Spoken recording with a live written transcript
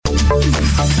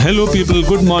Hello, people.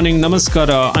 Good morning.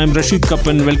 Namaskara. I'm Rashid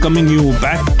Kappan welcoming you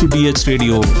back to DH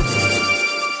Radio.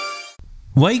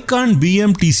 Why can't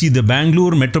BMTC, the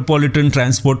Bangalore Metropolitan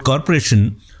Transport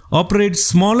Corporation, operate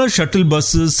smaller shuttle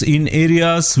buses in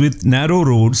areas with narrow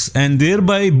roads and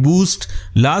thereby boost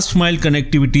last mile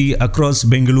connectivity across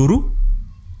Bengaluru?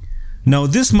 Now,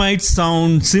 this might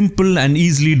sound simple and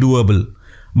easily doable.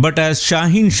 But as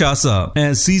Shaheen Shasa,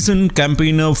 a seasoned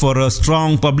campaigner for a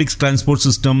strong public transport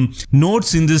system,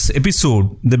 notes in this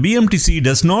episode, the BMTC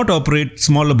does not operate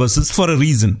smaller buses for a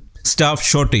reason: staff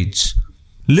shortage.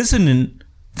 Listen in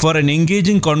for an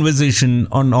engaging conversation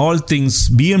on all things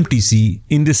BMTC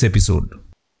in this episode.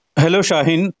 Hello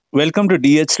Shaheen, welcome to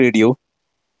DH Radio.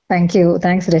 Thank you.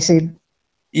 Thanks, Rashid.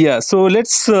 Yeah, so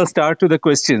let's start with the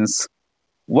questions.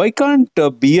 Why can't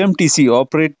BMTC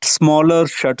operate smaller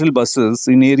shuttle buses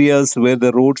in areas where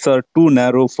the roads are too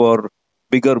narrow for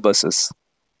bigger buses?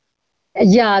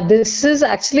 Yeah, this is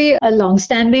actually a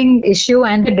long-standing issue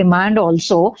and a demand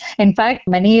also. In fact,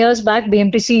 many years back,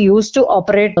 BMTC used to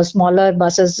operate smaller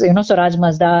buses, Swaraj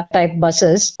Mazda type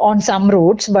buses on some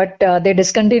routes, but they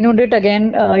discontinued it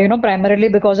again, primarily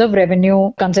because of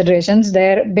revenue considerations.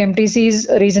 Their BMTC's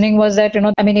reasoning was that,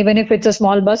 even if it's a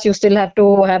small bus, you still have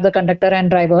to have the conductor and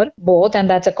driver both, and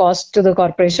that's a cost to the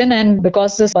corporation. And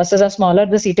because the buses are smaller,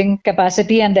 the seating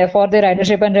capacity and therefore the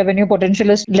ridership and revenue potential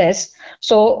is less.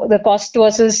 So the cost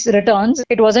versus returns,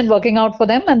 it wasn't working out for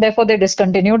them, and therefore they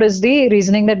discontinued is the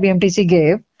reasoning that BMTC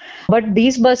gave. But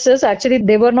these buses actually,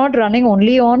 they were not running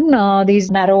only on these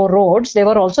narrow roads, they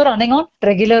were also running on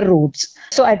regular routes.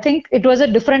 So I think it was a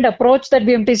different approach that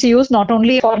BMTC used, not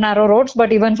only for narrow roads,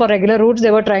 but even for regular routes, they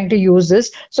were trying to use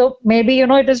this. So maybe,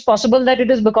 it is possible that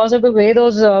it is because of the way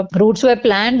those routes were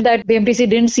planned that BMTC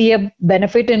didn't see a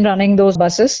benefit in running those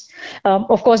buses.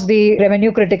 Of course, the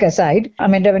revenue critic aside,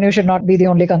 revenue should not be the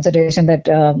only consideration that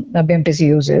BMTC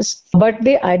uses. But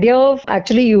the idea of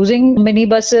actually using mini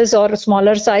buses or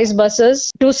smaller size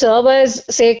buses to serve as,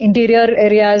 say, interior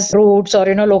areas, routes or,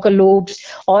 local loops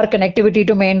or connectivity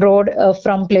to main road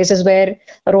from places where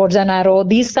roads are narrow.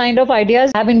 These kind of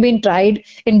ideas haven't been tried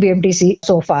in BMTC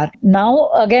so far. Now,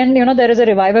 again, there is a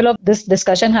revival of this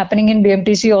discussion happening in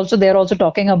BMTC also. They're also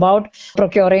talking about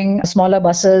procuring smaller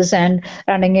buses and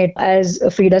running it as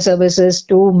feeder services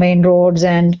to main roads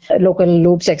and local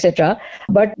loops, etc.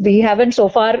 But we haven't so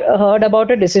far heard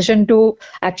about a decision to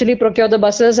actually procure the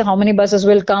buses, how many buses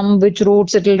will come, which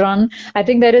routes it will run. I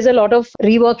think there is a lot of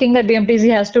reworking that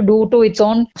BMTC has to do to its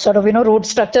own sort of, route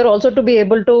structure also to be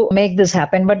able to make this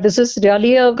happen. But this is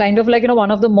really a kind of like,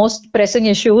 one of the most pressing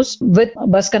issues with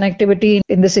bus connectivity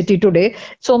in the city today.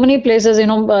 So many places,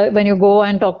 when you go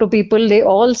and talk to people, they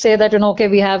all say that, okay,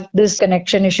 we have this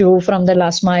connection issue from the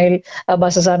last mile,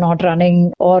 buses are not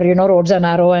running, or, roads are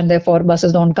narrow and therefore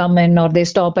buses don't come in, or they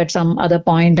stop at some other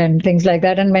point and things like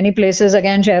that. And many places,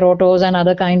 again, share autos and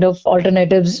other kind of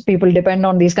alternatives, people depend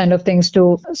on these kind of things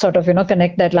to sort of,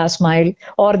 connect that last mile,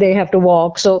 or they have to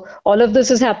walk. So all of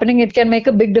this is happening. It can make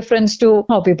a big difference to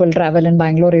how people travel in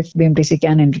Bangalore if BMTC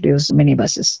can introduce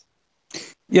minibuses.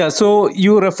 Yeah, so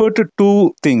you refer to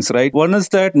two things, right? One is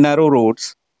that narrow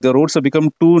roads. The roads have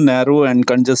become too narrow and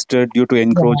congested due to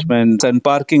encroachments and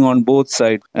parking on both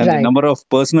sides. And the number of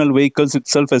personal vehicles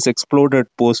itself has exploded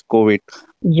post-COVID.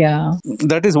 Yeah.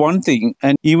 That is one thing.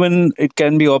 And even it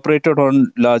can be operated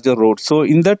on larger roads. So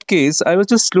in that case, I was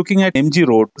just looking at MG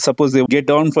Road. Suppose they get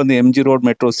down from the MG Road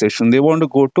metro station. They want to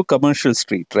go to Commercial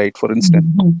Street, right, for instance.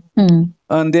 Mm-hmm.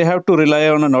 And they have to rely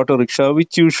on an auto rickshaw,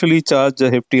 which usually charge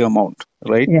a hefty amount,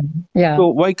 right? Yeah. So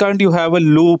why can't you have a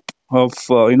loop of,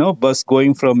 bus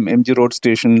going from MG Road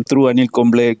station through Anil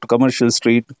Kumble to Commercial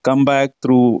Street, come back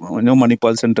through,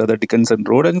 Manipal Center, the Dickinson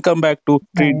Road, and come back to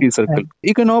Trinity Circle. Right.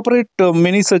 You can operate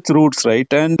many such routes, right?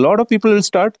 And a lot of people will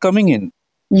start coming in.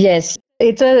 Yes.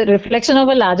 It's a reflection of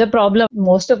a larger problem.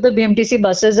 Most of the BMTC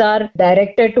buses are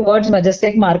directed towards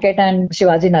Majestic Market and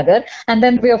Shivaji Nagar. And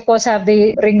then we, of course, have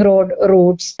the ring road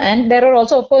routes. And there are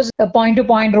also, of course,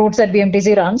 point-to-point routes that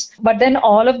BMTC runs. But then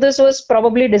all of this was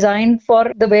probably designed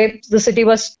for the way the city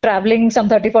was traveling some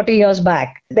 30-40 years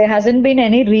back. There hasn't been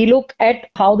any relook at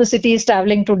how the city is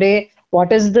traveling today.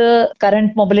 What is the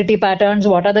current mobility patterns?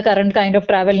 What are the current kind of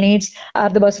travel needs? Are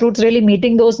the bus routes really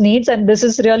meeting those needs? And this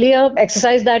is really an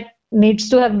exercise that needs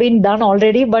to have been done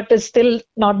already, but is still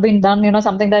not been done,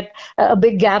 something that a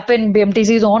big gap in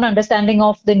BMTC's own understanding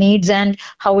of the needs and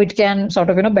how it can sort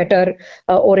of, better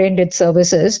orient its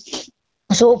services.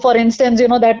 So, for instance,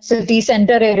 that city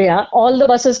center area, all the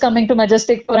buses coming to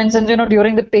Majestic, for instance,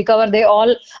 during the peak hour, they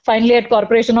all finally at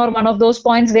Corporation or one of those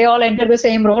points, they all enter the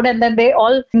same road, and then they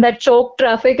all, in that choke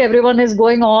traffic, everyone is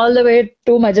going all the way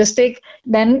to Majestic,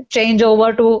 then change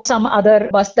over to some other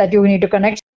bus that you need to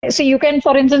connect. So you can,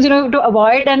 for instance, to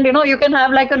avoid, and you can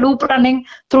have like a loop running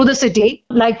through the city,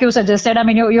 like you suggested. I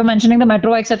mean, you're mentioning the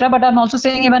metro, etc. But I'm also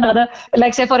saying even other,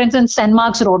 like say, for instance, St.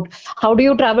 Mark's Road. How do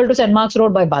you travel to St. Mark's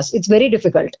Road by bus? It's very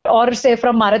difficult. Or say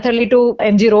from Marathali to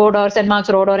MG Road or St. Mark's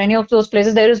Road or any of those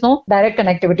places, there is no direct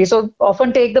connectivity. So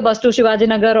often take the bus to Shivaji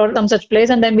Nagar or some such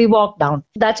place, and then we walk down.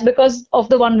 That's because of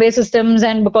the one-way systems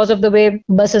and because of the way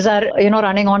buses are,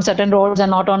 running on certain roads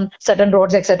and not on certain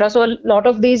roads, etc. So a lot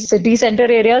of these city center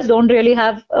areas don't really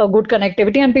have a good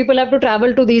connectivity, and people have to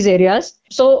travel to these areas.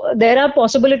 So there are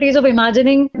possibilities of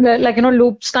imagining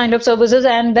loops kind of services,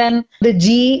 and then the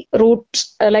G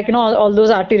routes, all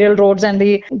those arterial roads and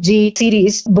the G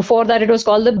series. Before that, it was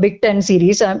called the Big 10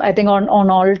 series. I think on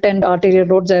all 10 arterial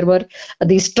roads, there were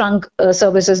these trunk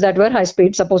services that were high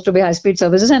speed, supposed to be high speed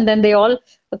services, and then they all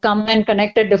come and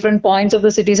connect at different points of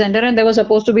the city center, and there was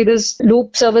supposed to be this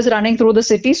loop service running through the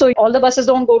city. So all the buses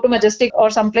don't go to Majestic or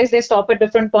someplace, they stop at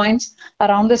different points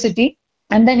around the city.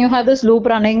 And then you have this loop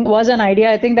running was an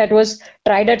idea. I think that was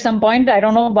tried at some point. I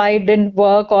don't know why it didn't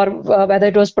work or whether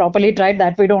it was properly tried,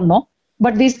 that we don't know.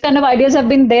 But these kind of ideas have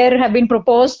been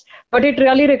proposed, but it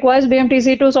really requires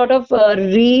BMTC to sort of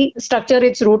restructure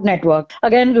its route network.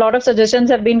 Again, a lot of suggestions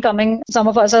have been coming. Some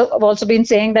of us have also been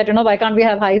saying that, why can't we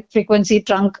have high frequency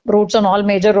trunk routes on all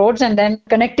major roads and then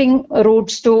connecting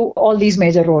routes to all these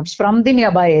major roads from the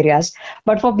nearby areas.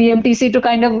 But for BMTC to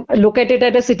kind of look at it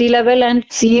at a city level and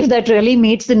see if that really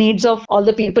meets the needs of all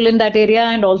the people in that area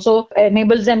and also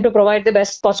enables them to provide the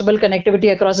best possible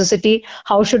connectivity across the city,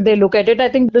 how should they look at it? I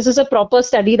think this is a proper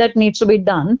study that needs to be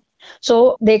done.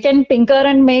 So they can tinker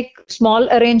and make small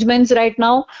arrangements right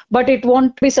now, but it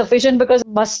won't be sufficient because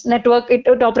bus network,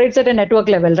 it operates at a network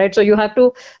level, right? So you have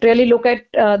to really look at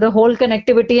the whole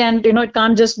connectivity, and it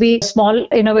can't just be small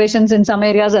innovations in some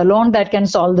areas alone that can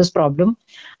solve this problem.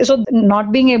 So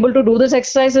not being able to do this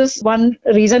exercise is one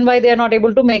reason why they are not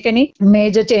able to make any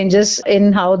major changes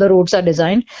in how the routes are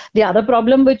designed. The other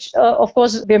problem, which of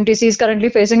course BMTC is currently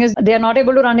facing, is they are not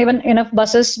able to run even enough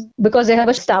buses because they have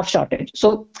a staff shortage.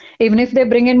 So even if they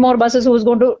bring in more buses, who's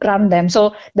going to run them?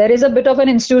 So there is a bit of an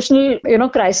institutional,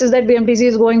 crisis that BMTC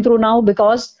is going through now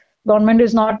because government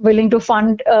is not willing to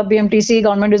fund BMTC.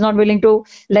 Government is not willing to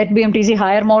let BMTC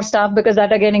hire more staff because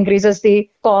that again increases the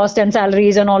cost and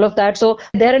salaries and all of that. So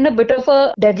they're in a bit of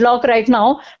a deadlock right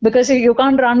now because you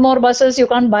can't run more buses, you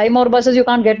can't buy more buses, you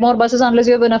can't get more buses unless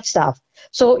you have enough staff.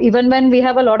 So even when we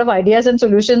have a lot of ideas and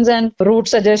solutions and route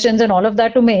suggestions and all of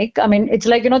that to make, I mean, it's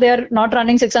like, they are not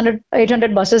running 600,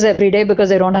 800 buses every day because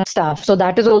they don't have staff. So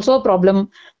that is also a problem.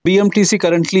 BMTC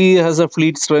currently has a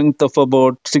fleet strength of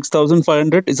about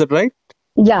 6,500. Is that right?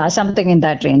 Yeah, something in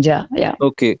that range. Yeah.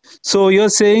 Okay. So you're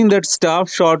saying that staff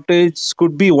shortage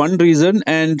could be one reason,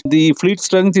 and the fleet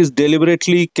strength is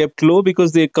deliberately kept low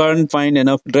because they can't find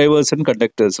enough drivers and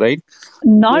conductors, right?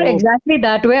 Not exactly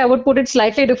that way. I would put it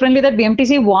slightly differently, that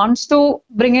BMTC wants to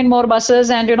bring in more buses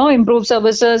and, improve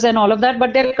services and all of that,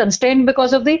 but they're constrained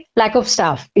because of the lack of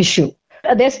staff issue.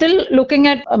 They're still looking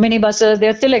at minibuses.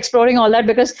 They're still exploring all that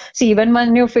because, see, even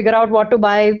when you figure out what to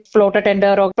buy, float a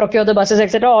tender or procure the buses,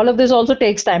 etc., all of this also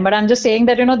takes time. But I'm just saying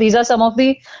that, these are some of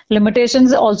the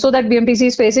limitations also that BMTC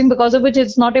is facing, because of which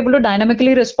it's not able to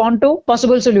dynamically respond to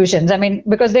possible solutions. I mean,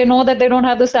 because they know that they don't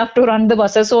have the staff to run the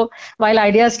buses. So while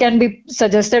ideas can be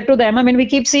suggested to them, I mean, we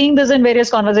keep seeing this in various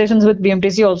conversations with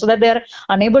BMTC also, that they're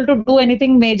unable to do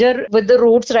anything major with the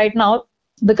routes right now,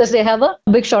 because they have a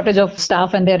big shortage of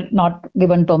staff and they're not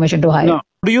given permission to hire. Now,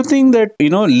 do you think that,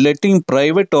 letting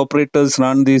private operators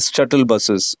run these shuttle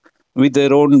buses with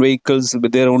their own vehicles,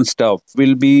 with their own staff,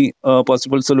 will be a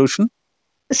possible solution?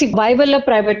 See, why will a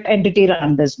private entity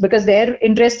run this? Because their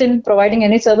interest in providing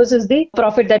any service is the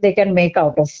profit that they can make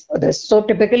out of this. So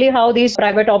typically how these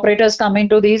private operators come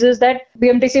into these is that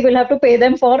BMTC will have to pay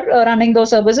them for running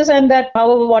those services, and that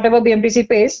however, whatever BMTC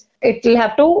pays, it will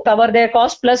have to cover their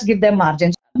cost plus give them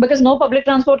margins. Because no public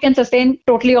transport can sustain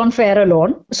totally on fare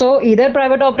alone. So either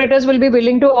private operators will be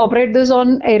willing to operate this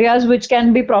on areas which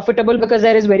can be profitable because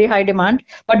there is very high demand,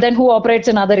 but then who operates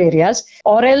in other areas?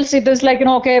 Or else it is like,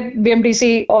 okay,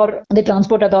 BMTC or the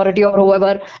transport authority or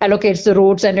whoever allocates the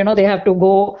routes, and, they have to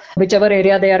go whichever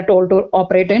area they are told to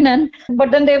operate in.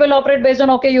 But then they will operate based on,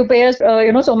 okay, you pay us,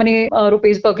 so many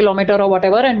rupees per kilometer or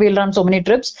whatever, and we'll run so many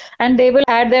trips, and they will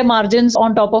add their margins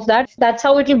on top of that. That's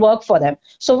how it will work for them.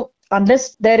 So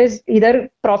unless there is either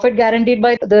profit guaranteed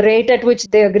by the rate at which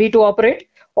they agree to operate,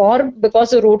 or because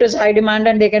the route is high demand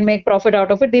and they can make profit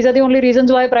out of it. These are the only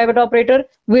reasons why private operator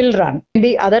will run.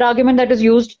 The other argument that is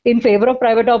used in favor of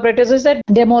private operators is that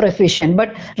they're more efficient.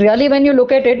 But really, when you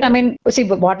look at it, I mean, see,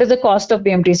 what is the cost of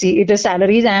BMTC? It is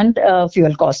salaries and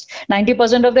fuel costs.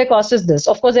 90% of their cost is this.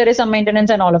 Of course, there is some maintenance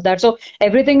and all of that. So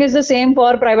everything is the same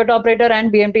for private operator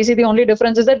and BMTC. The only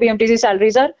difference is that BMTC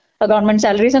salaries are government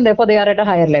salaries and therefore they are at a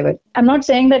higher level. I'm not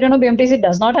saying that, BMTC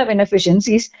does not have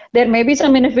inefficiencies. There may be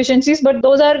some inefficiencies, but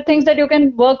those are things that you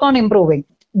can work on improving.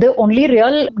 The only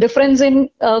real difference in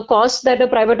costs that a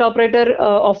private operator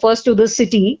offers to the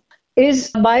city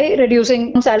is by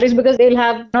reducing salaries, because they'll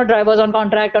have drivers on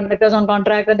contract, conductors on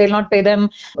contract, and they'll not pay them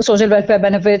social welfare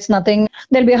benefits, nothing.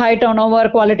 There'll be high turnover,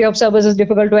 quality of service is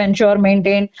difficult to ensure,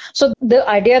 maintain. So the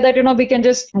idea that, we can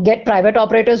just get private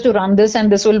operators to run this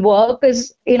and this will work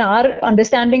is, in our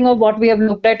understanding of what we have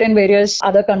looked at in various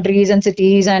other countries and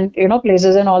cities and,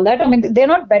 places and all that, I mean, they're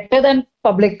not better than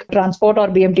public transport or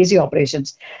BMTC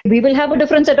operations. We will have a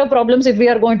different set of problems if we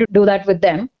are going to do that with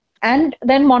them. And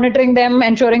then monitoring them,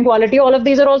 ensuring quality, all of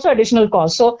these are also additional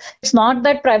costs. So it's not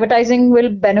that privatizing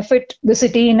will benefit the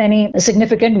city in any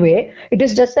significant way. It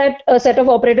is just that a set of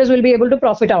operators will be able to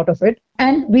profit out of it.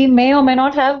 And we may or may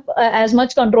not have as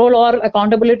much control or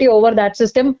accountability over that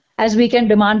system as we can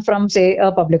demand from, say,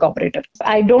 a public operator.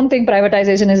 I don't think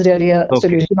privatization is really a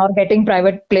solution, or getting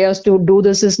private players to do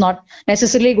this is not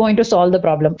necessarily going to solve the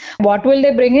problem. What will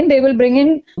they bring in? They will bring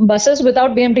in buses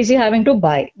without BMTC having to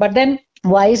buy. But then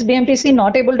why is BMTC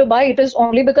not able to buy? It is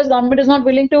only because government is not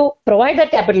willing to provide that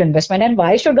capital investment. And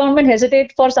why should government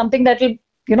hesitate for something that will,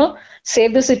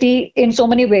 save the city in so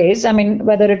many ways? I mean,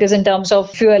 whether it is in terms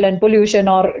of fuel and pollution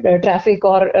or traffic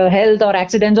or health or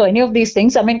accidents or any of these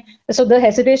things. I mean, so the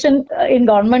hesitation in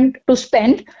government to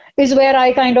spend is where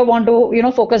I kind of want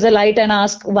to, focus the light and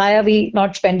ask, why are we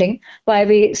not spending? Why are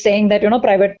we saying that,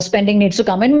 private spending needs to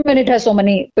come in when it has so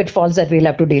many pitfalls that we'll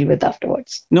have to deal with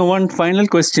afterwards? No, one final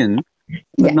question.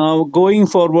 Yeah. Now, going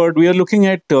forward, we are looking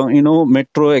at,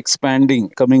 metro expanding,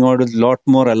 coming out with a lot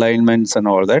more alignments and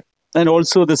all that. And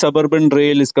also the suburban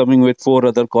rail is coming with 4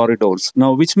 other corridors.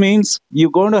 Now, which means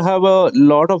you're going to have a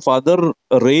lot of other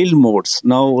rail modes.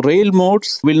 Now, rail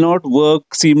modes will not work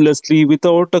seamlessly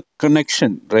without a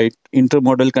connection, right?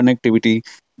 Intermodal connectivity,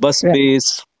 bus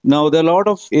space. Now, there are a lot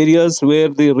of areas where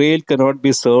the rail cannot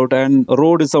be served and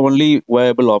road is the only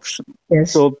viable option.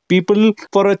 Yes. So people,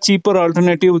 for a cheaper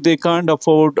alternative, they can't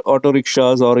afford auto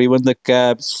rickshaws or even the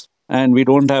cabs. And we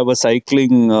don't have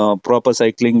a proper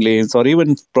cycling lanes or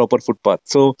even proper footpath.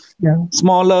 So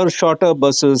smaller, shorter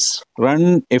buses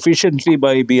run efficiently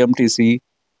by BMTC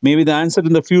may be the answer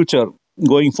in the future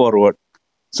going forward.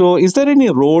 So is there any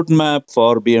roadmap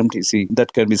for BMTC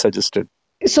that can be suggested?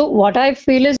 So what I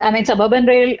feel is, suburban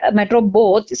rail, metro,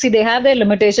 both, see, they have their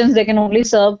limitations. They can only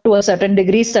serve to a certain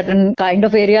degree, certain kind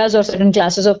of areas or certain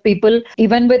classes of people.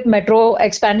 Even with metro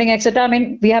expanding, etc.,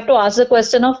 we have to ask the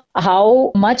question of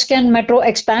how much can metro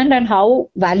expand and how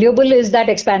valuable is that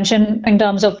expansion in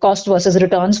terms of cost versus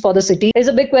returns for the city. There's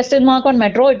a big question mark on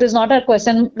metro. It is not a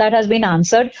question that has been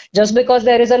answered. Just because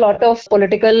there is a lot of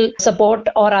political support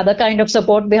or other kind of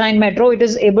support behind metro, it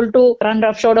is able to run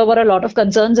roughshod over a lot of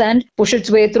concerns and push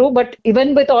its way through. But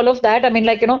even with all of that,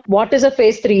 what is a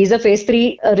phase 3? Is a phase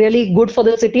 3 really good for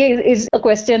the city? Is a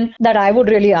question that I would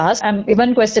really ask. I'm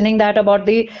even questioning that about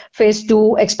the phase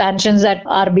 2 expansions that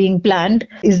are being planned.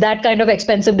 Is that kind of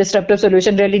expensive, disruptive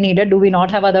solution really needed? Do we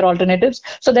not have other alternatives?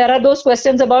 So there are those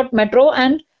questions about metro.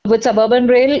 And with suburban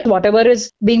rail, whatever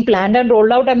is being planned and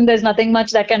rolled out, there's nothing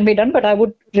much that can be done. But I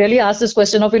would really ask this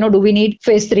question of, do we need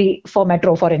phase 3 for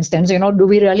metro, for instance? Do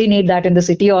we really need that in the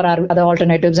city, or are other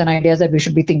alternatives and ideas that we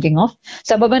should be thinking of?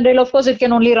 Suburban rail, of course, it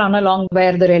can only run along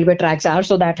where the railway tracks are.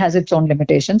 So that has its own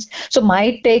limitations. So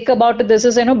my take about this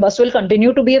is, bus will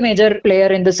continue to be a major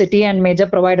player in the city and major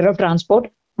provider of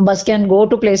transport. Bus can go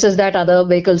to places that other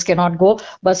vehicles cannot go.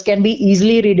 Bus can be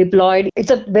easily redeployed.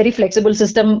 It's a very flexible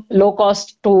system, low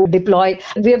cost to deploy.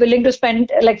 We are willing to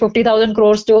spend like 50,000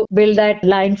 crores to build that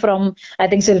line from,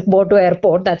 Silk Board to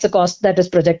airport. That's a cost that is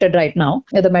projected right now,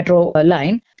 the metro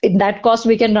line. In that cost,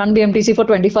 we can run BMTC for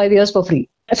 25 years for free.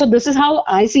 So this is how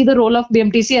I see the role of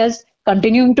BMTC as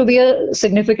continuing to be a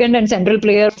significant and central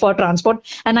player for transport.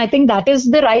 And I think that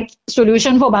is the right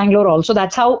solution for Bangalore also.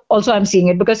 That's how also I'm seeing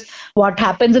it, because what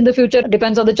happens in the future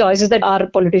depends on the choices that our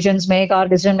politicians make, our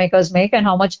decision makers make, and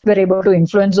how much we're able to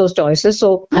influence those choices.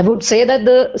 So I would say that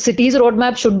the city's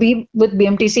roadmap should be with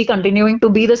BMTC continuing to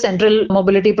be the central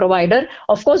mobility provider.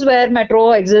 Of course, where metro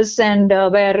exists and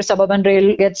where suburban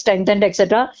rail gets strengthened,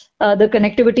 etc., the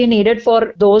connectivity needed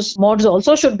for those modes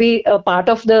also should be a part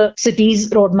of the city's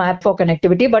roadmap for for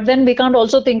connectivity. But then we can't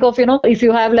also think of, if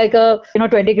you have like a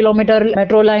 20-kilometer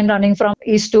metro line running from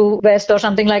east to west or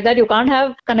something like that, you can't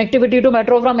have connectivity to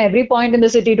metro from every point in the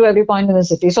city to every point in the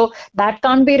city. So that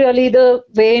can't be really the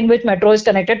way in which metro is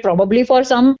connected. Probably for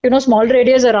some, small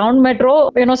radius around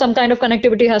metro, some kind of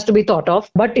connectivity has to be thought of.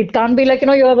 But it can't be like,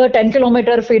 you have a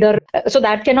 10-kilometer feeder. So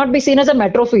that cannot be seen as a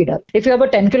metro feeder. If you have a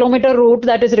 10-kilometer route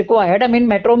that is required,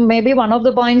 metro may be one of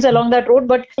the points along that route,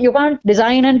 but you can't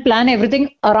design and plan everything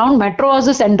around metro as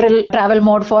a central travel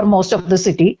mode for most of the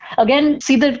city. Again,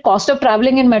 see the cost of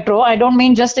traveling in metro. I don't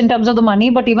mean just in terms of the money,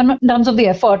 but even in terms of the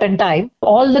effort and time.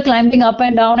 All the climbing up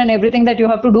and down and everything that you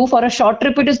have to do for a short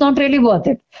trip, it is not really worth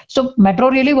it. So metro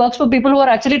really works for people who are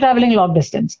actually traveling long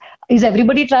distance. Is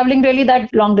everybody traveling really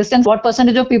that long distance? What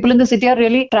percentage of people in the city are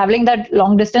really traveling that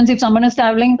long distance? If someone is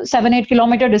traveling 7-8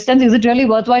 kilometer distance, is it really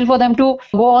worthwhile for them to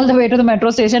go all the way to the metro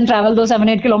station, travel those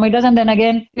 7-8 kilometers and then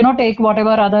again, take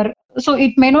whatever other. So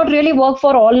it may not really work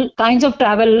for all kinds of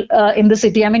travel in the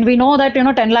city. We know that,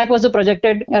 10 lakh was the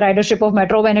projected ridership of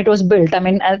metro when it was built.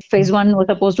 Phase 1 was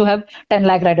supposed to have 10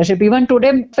 lakh ridership. Even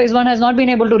today, phase 1 has not been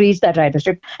able to reach that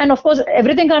ridership. And of course,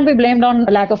 everything can't be blamed on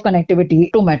lack of connectivity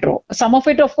to metro. Some of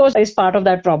it, of course, is part of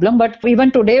that problem. But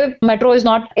even today, metro is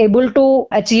not able to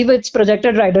achieve its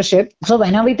projected ridership. So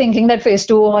when are we thinking that phase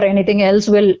 2 or anything else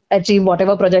will achieve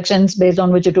whatever projections based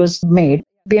on which it was made?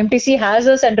 BMTC has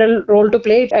a central role to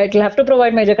play. It will have to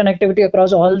provide major connectivity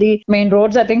across all the main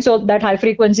roads. I think so that high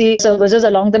frequency services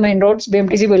along the main roads,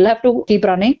 BMTC will have to keep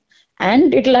running.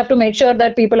 And it will have to make sure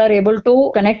that people are able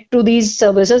to connect to these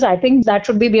services. I think that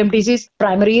should be BMTC's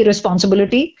primary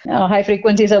responsibility. High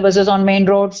frequency services on main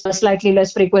roads, slightly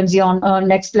less frequency on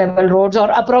next level roads, or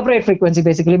appropriate frequency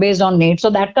basically based on need. So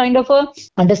that kind of a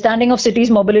understanding of cities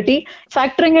mobility,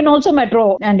 factoring in also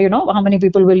metro and how many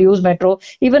people will use metro.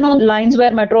 Even on lines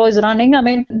where metro is running,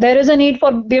 there is a need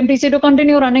for BMTC to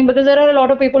continue running because there are a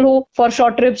lot of people who for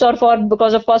short trips or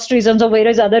because of cost reasons or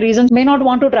various other reasons may not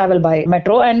want to travel by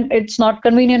metro, and it's not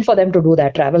convenient for them to do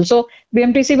that travel. So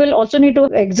BMTC will also need to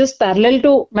exist parallel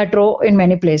to metro in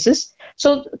many places.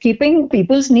 So keeping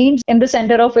people's needs in the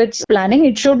center of its planning,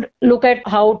 it should look at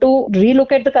how to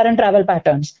relook at the current travel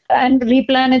patterns and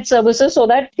replan its services so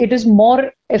that it is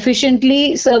more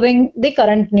efficiently serving the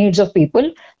current needs of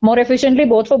people, more efficiently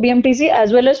both for BMTC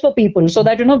as well as for people, so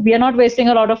that we are not wasting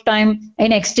a lot of time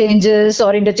in exchanges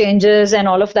or interchanges and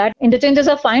all of that. Interchanges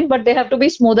are fine, but they have to be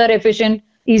smoother, efficient,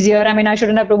 easier. I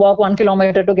shouldn't have to walk 1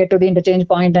 kilometer to get to the interchange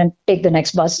point and take the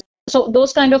next bus. So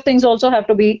those kind of things also have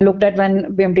to be looked at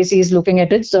when BMTC is looking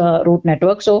at its route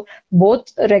network. So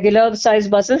both regular size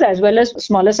buses as well as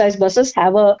smaller size buses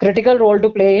have a critical role to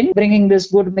play in bringing this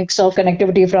good mix of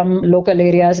connectivity from local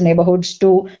areas, neighborhoods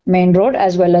to main road,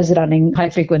 as well as running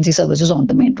high frequency services on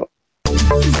the main road.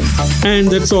 And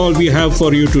that's all we have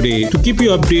for you today. To keep you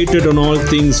updated on all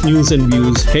things news and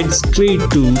views, head straight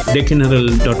to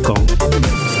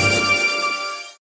DeccanHerald.com.